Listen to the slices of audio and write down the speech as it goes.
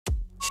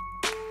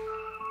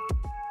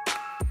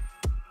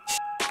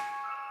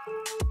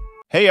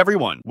Hey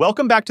everyone,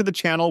 welcome back to the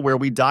channel where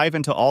we dive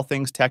into all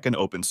things tech and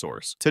open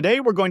source. Today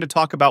we're going to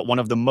talk about one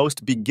of the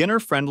most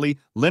beginner-friendly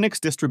Linux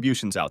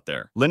distributions out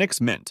there, Linux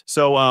Mint.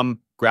 So,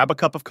 grab a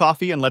cup of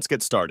coffee and let's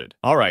get started.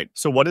 Alright,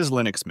 so what is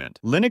Linux Mint?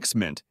 Linux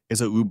Mint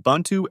is a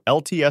Ubuntu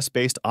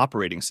LTS-based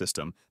operating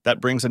system that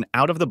brings an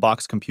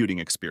out-of-the-box computing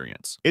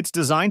experience. It's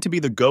designed to be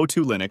the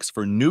go-to Linux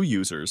for new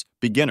users,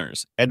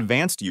 beginners,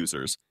 advanced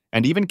users,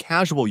 and even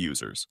casual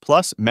users.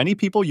 Plus, many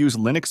people use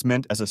Linux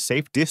Mint as a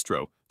safe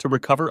distro to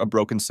recover a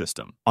broken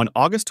system. On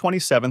August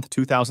 27,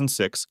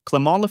 2006,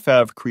 Clément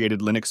Lefebvre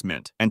created Linux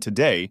Mint, and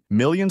today,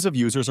 millions of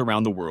users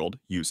around the world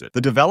use it.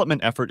 The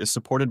development effort is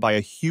supported by a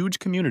huge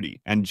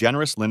community and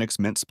generous Linux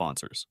Mint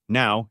sponsors.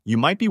 Now, you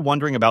might be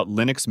wondering about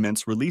Linux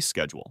Mint's release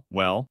schedule.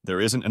 Well, there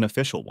isn't an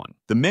official one.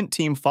 The Mint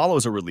team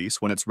follows a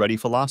release when it's ready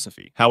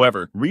philosophy.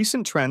 However,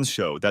 recent trends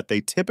show that they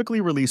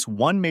typically release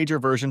one major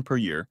version per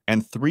year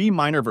and 3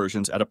 minor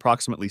versions at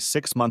approximately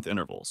 6-month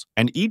intervals,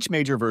 and each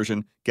major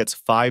version gets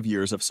 5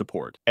 years of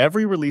support.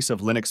 Every release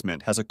of Linux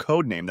Mint has a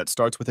code name that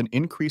starts with an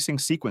increasing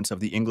sequence of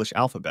the English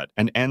alphabet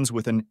and ends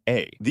with an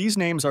A. These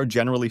names are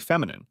generally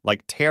feminine,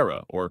 like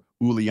Terra or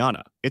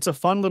Uliana. It's a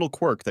fun little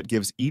quirk that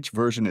gives each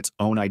version its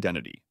own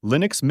identity.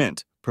 Linux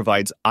Mint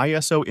provides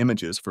ISO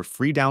images for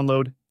free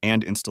download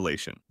and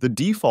installation. The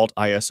default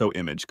ISO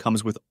image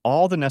comes with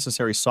all the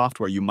necessary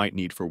software you might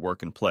need for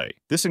work and play.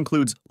 This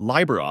includes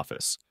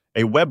LibreOffice,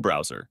 a web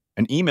browser,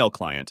 an email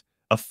client,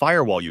 a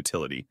firewall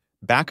utility,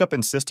 backup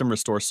and system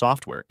restore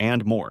software,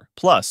 and more.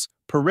 Plus,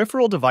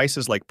 peripheral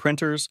devices like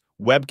printers,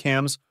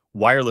 webcams,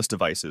 wireless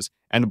devices,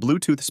 and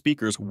Bluetooth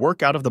speakers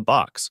work out of the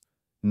box.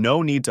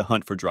 No need to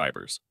hunt for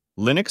drivers.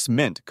 Linux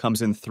Mint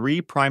comes in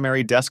 3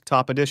 primary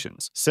desktop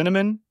editions: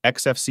 Cinnamon,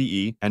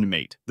 XFCE, and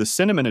Mate. The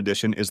Cinnamon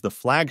edition is the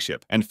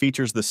flagship and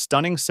features the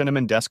stunning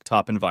Cinnamon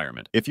desktop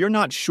environment. If you're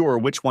not sure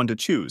which one to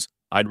choose,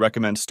 I'd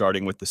recommend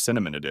starting with the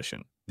Cinnamon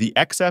edition. The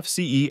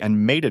XFCE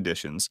and Mate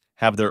editions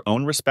have their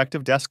own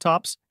respective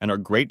desktops and are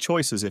great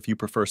choices if you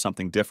prefer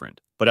something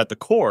different. But at the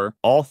core,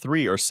 all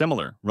 3 are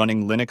similar,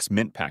 running Linux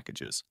Mint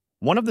packages.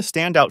 One of the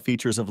standout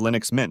features of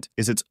Linux Mint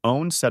is its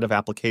own set of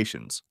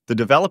applications. The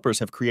developers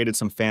have created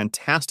some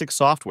fantastic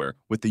software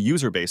with the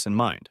user base in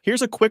mind.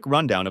 Here's a quick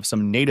rundown of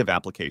some native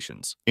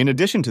applications. In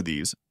addition to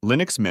these,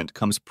 Linux Mint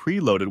comes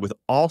preloaded with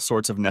all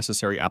sorts of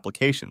necessary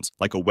applications,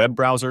 like a web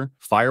browser,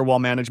 firewall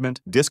management,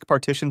 disk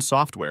partition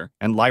software,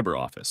 and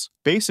LibreOffice.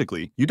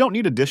 Basically, you don't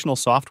need additional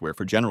software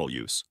for general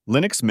use.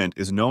 Linux Mint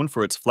is known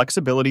for its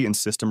flexibility in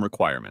system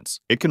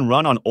requirements. It can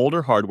run on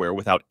older hardware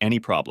without any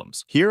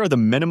problems. Here are the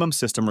minimum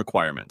system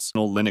requirements.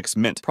 Linux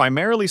Mint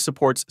primarily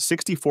supports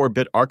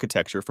 64-bit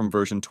architecture from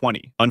version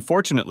 20.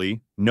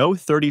 Unfortunately, no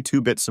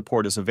 32-bit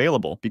support is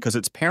available because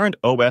its parent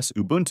OS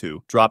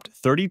Ubuntu dropped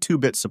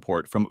 32-bit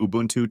support from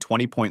Ubuntu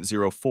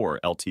 20.04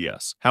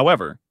 LTS.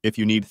 However, if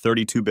you need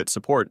 32-bit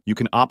support, you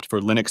can opt for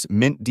Linux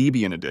Mint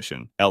Debian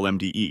Edition,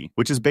 LMDE,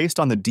 which is based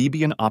on the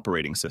Debian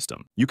operating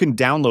system. You can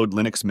download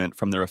Linux Mint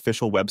from their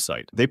official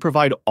website. They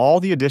provide all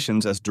the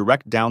editions as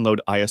direct download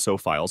ISO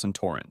files and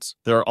torrents.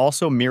 There are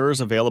also mirrors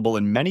available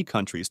in many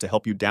countries to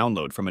help you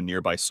download from a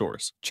nearby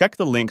source. Check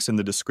the links in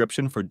the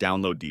description for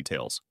download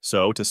details.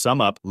 So, to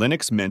sum up,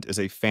 Linux Mint is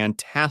a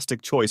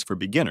fantastic choice for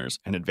beginners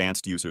and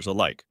advanced users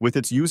alike. With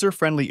its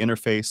user-friendly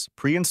interface,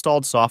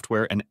 pre-installed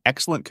software, and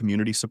excellent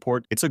community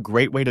support, it's a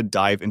great way to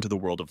dive into the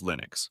world of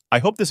Linux. I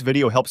hope this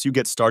video helps you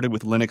get started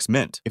with Linux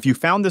Mint. If you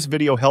found this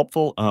video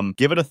helpful,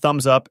 give it a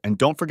thumbs up and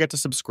don't forget to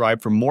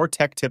subscribe for more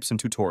tech tips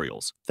and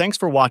tutorials. Thanks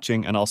for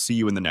watching, and I'll see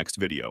you in the next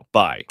video.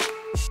 Bye.